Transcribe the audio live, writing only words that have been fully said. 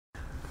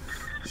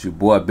It's your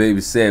boy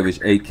Baby Savage,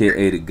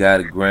 aka the guy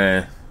to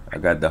grind. I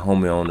got the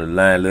homie on the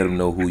line. Let him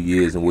know who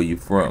you is and where you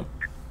from.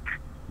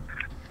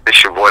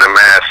 It's your boy, the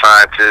Mad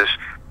Scientist,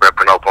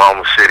 repping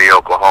Oklahoma City,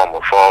 Oklahoma,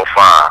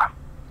 405.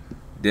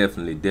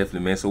 Definitely,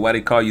 man. So why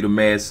they call you the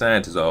Mad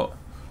Scientist,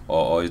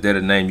 or is that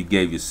a name you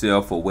gave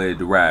yourself, or where it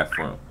derived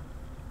from?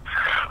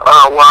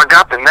 Well, I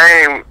got the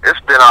name. It's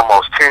been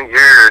almost 10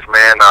 years,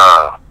 man.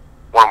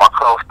 One of my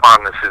close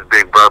partners, his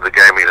big brother,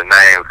 gave me the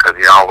name because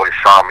he always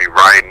saw me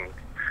writing,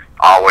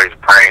 always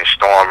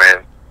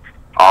brainstorming,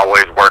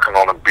 always working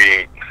on a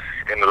beat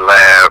in the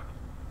lab,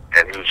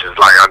 and he was just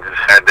like, I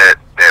just had that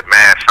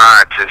mad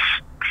scientist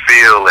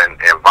feel and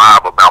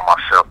vibe about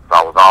myself.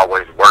 I was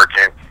always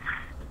working,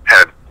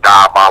 had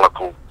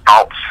diabolical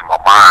thoughts in my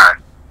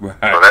mind.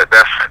 Right. So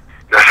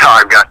that's how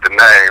I got the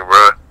name,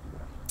 bro.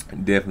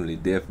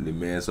 Definitely,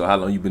 man. So how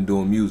long you been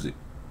doing music?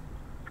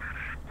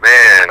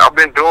 Man, I've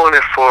been doing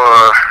it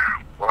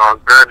when I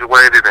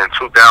graduated in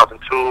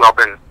 2002. I've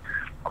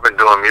been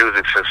doing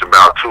music since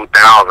about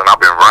 2000. I've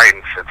been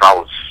writing since I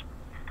was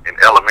in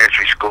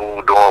elementary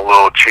school, doing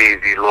little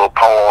cheesy little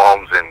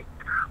poems and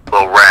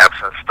little raps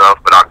and stuff.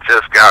 But I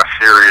just got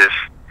serious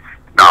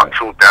about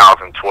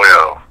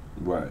 2012.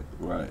 Right.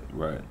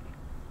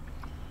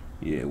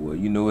 Yeah, well,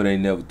 you know it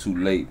ain't never too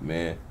late,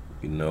 man.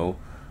 You know.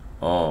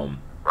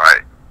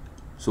 Right.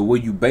 So where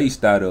you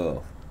based out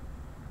of?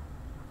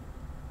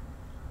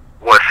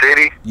 What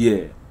city?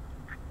 Yeah.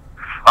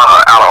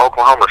 Out of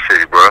Oklahoma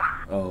City, bro.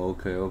 Oh,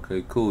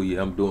 okay, cool.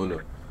 Yeah, I'm doing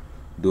a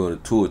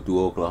tour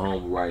through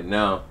Oklahoma right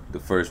now. The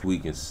first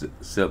week in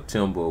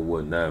September or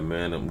whatnot,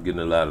 man. I'm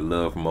getting a lot of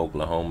love from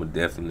Oklahoma,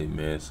 definitely,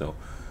 man. So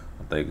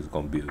I think it's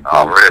gonna be a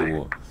great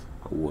tour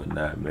or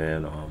whatnot,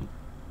 man.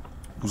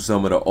 Who's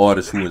some of the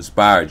artists who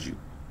inspired you?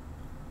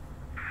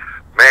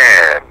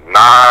 Man,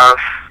 Nas,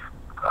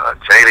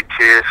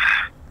 Jadakiss,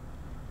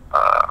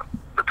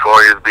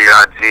 Notorious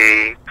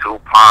B.I.G.,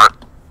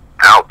 Tupac,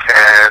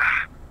 Outkast,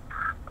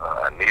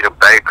 Anita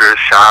Baker,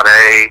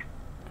 Sade,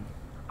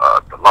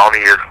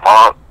 Thelonious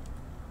Monk,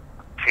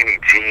 Kenny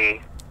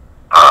G,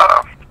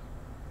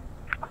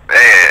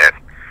 man,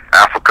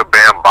 Africa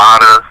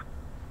Bambaataa.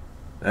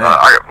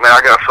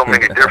 I got so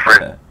many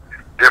different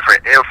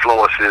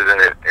influences in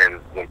it, and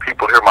when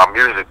people hear my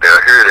music,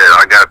 they'll hear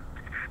that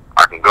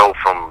I can go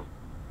from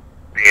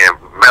being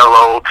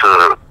mellow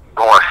to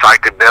going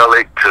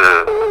psychedelic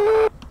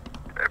to,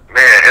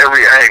 man,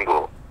 every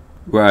angle.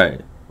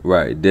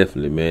 Right,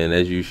 definitely, man,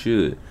 as you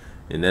should.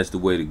 And that's the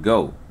way to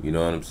go. You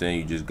know what I'm saying?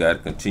 You just got to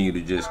continue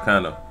to just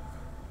kind of,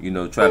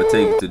 try to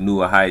take it to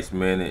newer heights,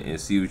 man, and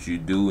see what you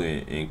do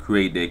and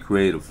create that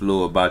creative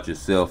flow about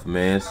yourself,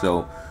 man.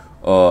 So,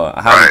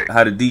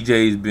 how the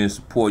DJs been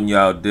supporting you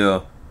out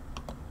there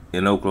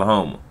in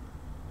Oklahoma?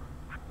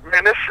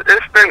 Man,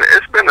 it's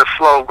been a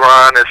slow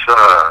grind. It's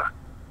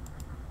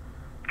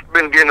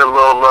been getting a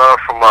little love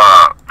from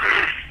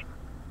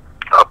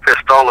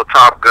Pistola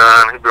Top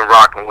Gun. He's been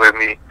rocking with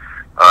me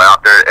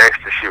out there at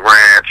Ecstasy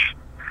Ranch.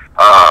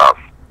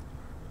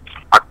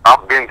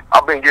 I've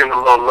been getting a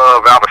little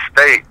love out of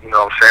state. You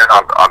know what I'm saying?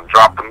 I've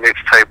dropped a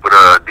mixtape with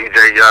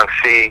DJ Young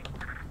C,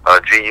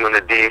 G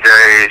Unit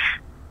DJs.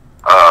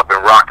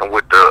 Been rocking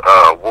with the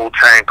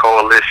Wu-Tang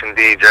Coalition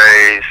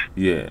DJs.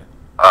 Yeah.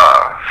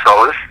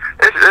 So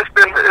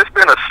it's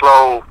been a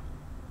slow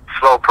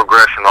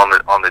progression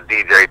on the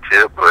DJ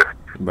tip, but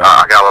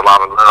I got a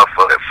lot of love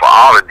for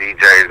all the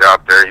DJs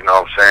out there. You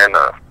know what I'm saying?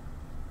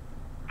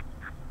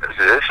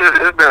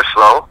 It's been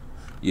slow.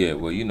 Yeah,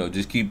 well,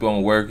 just keep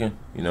on working.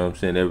 You know what I'm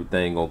saying?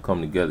 Everything gonna come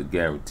together,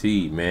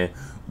 guaranteed, man.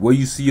 Where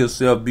you see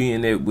yourself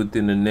being at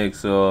within the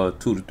next 2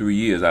 to 3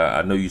 years?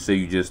 I know you say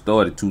you just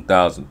started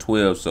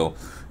 2012, so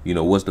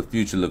what's the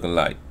future looking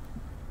like?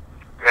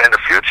 Man, the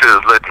future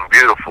is looking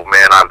beautiful,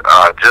 man.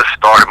 I just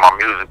started my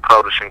music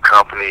publishing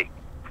company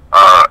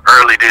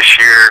early this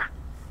year.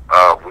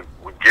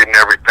 We're getting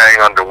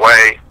everything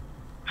underway,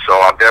 so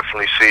I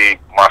definitely see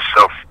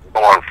myself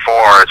going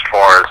far as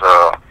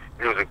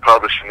music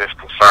publishing is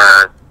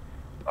concerned.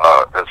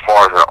 As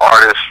far as an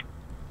artist,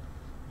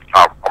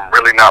 I'm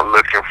really not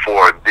looking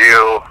for a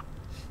deal.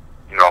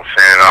 You know what I'm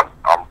saying?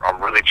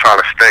 I'm really trying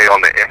to stay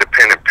on the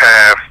independent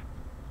path,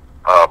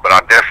 but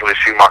I definitely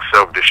see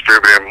myself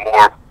distributing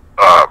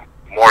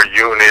more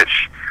units,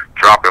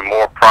 dropping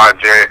more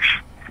projects.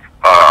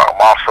 I'm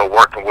also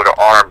working with an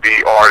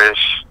R&B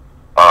artist,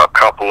 a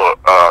couple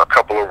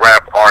of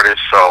rap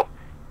artists. So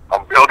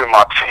I'm building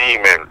my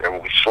team,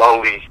 and we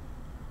slowly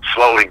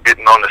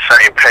getting on the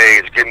same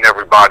page, getting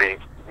everybody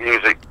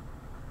music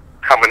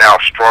coming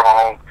out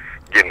strong,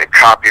 getting it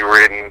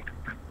copywritten,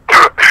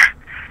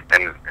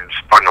 and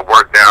starting to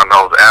work down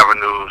those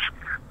avenues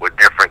with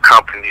different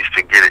companies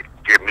to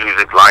get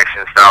music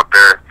licensed out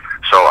there.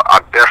 So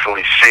I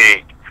definitely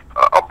see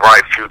a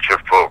bright future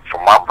for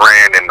my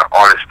brand and the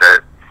artists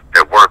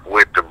that work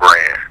with the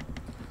brand.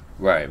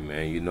 Right,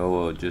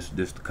 man. Just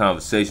the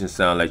conversation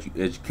sound like you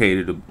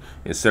educated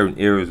in certain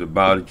areas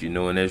about it,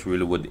 and that's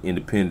really what the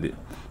independent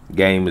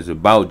game is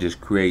about, just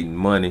creating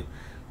money,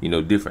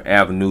 different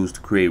avenues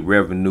to create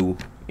revenue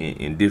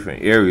in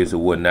different areas or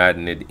whatnot.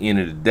 And at the end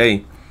of the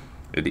day,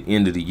 at the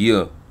end of the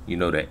year, you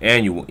know, the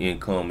annual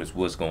income is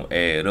what's gonna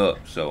add up.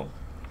 So,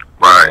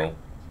 you Right. know,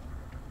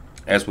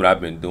 that's what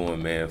I've been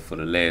doing, man, for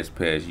the last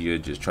past year,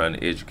 just trying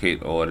to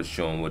educate artists,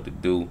 show them what to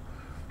do,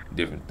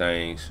 different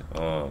things,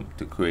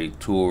 to create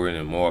touring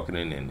and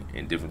marketing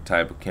and different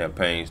type of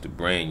campaigns to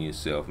brand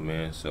yourself,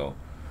 man. So,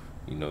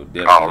 you know,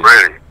 definitely,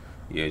 Already.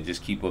 yeah,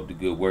 just keep up the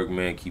good work,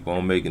 man. Keep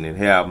on making it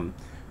happen.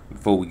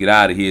 Before we get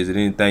out of here, is there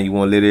anything you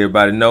want to let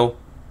everybody know?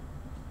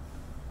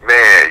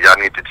 Man, y'all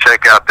need to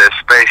check out that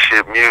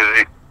Spaceship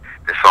Music.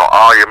 It's on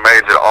all your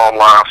major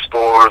online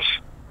stores,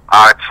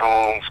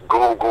 iTunes,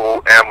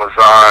 Google,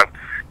 Amazon.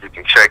 You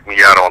can check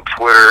me out on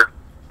Twitter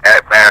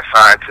at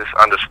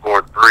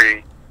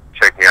MadScientist_3.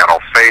 Check me out on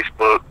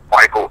Facebook,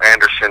 Michael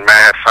Anderson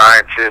Mad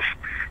Scientist.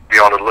 Be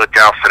on the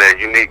lookout for that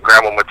Unique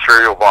Grammar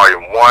Material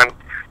Volume 1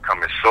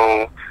 coming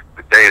soon.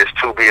 The date is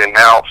to be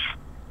announced.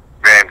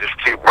 Man, just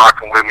keep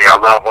rocking with me. I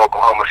love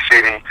Oklahoma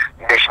City,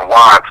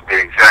 nationwide to be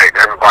exact.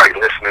 Everybody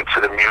listening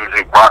to the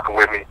music, rocking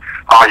with me.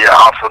 Oh yeah,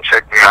 also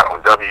check me out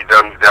on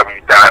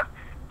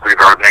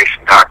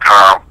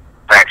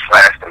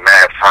www.freebirdnation.com/the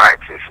Mad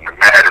Scientist. And the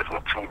Mad is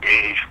with 2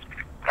 D's.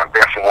 I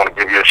definitely want to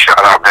give you a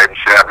shout out, Baby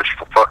Savage,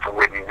 for fucking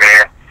with me,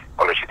 man,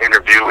 on this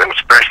interview, and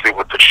especially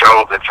with the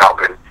show that y'all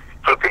been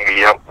hooking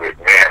me up with,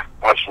 man.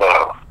 Much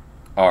love.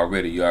 You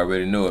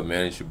already know it,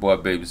 man. It's your boy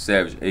Baby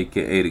Savage,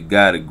 aka the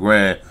guy that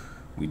grind.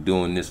 We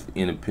doing this for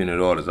independent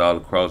artists all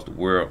across the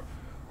world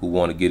who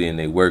want to get in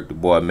their work. The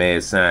boy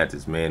Mad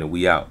Scientist, man, and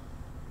we out.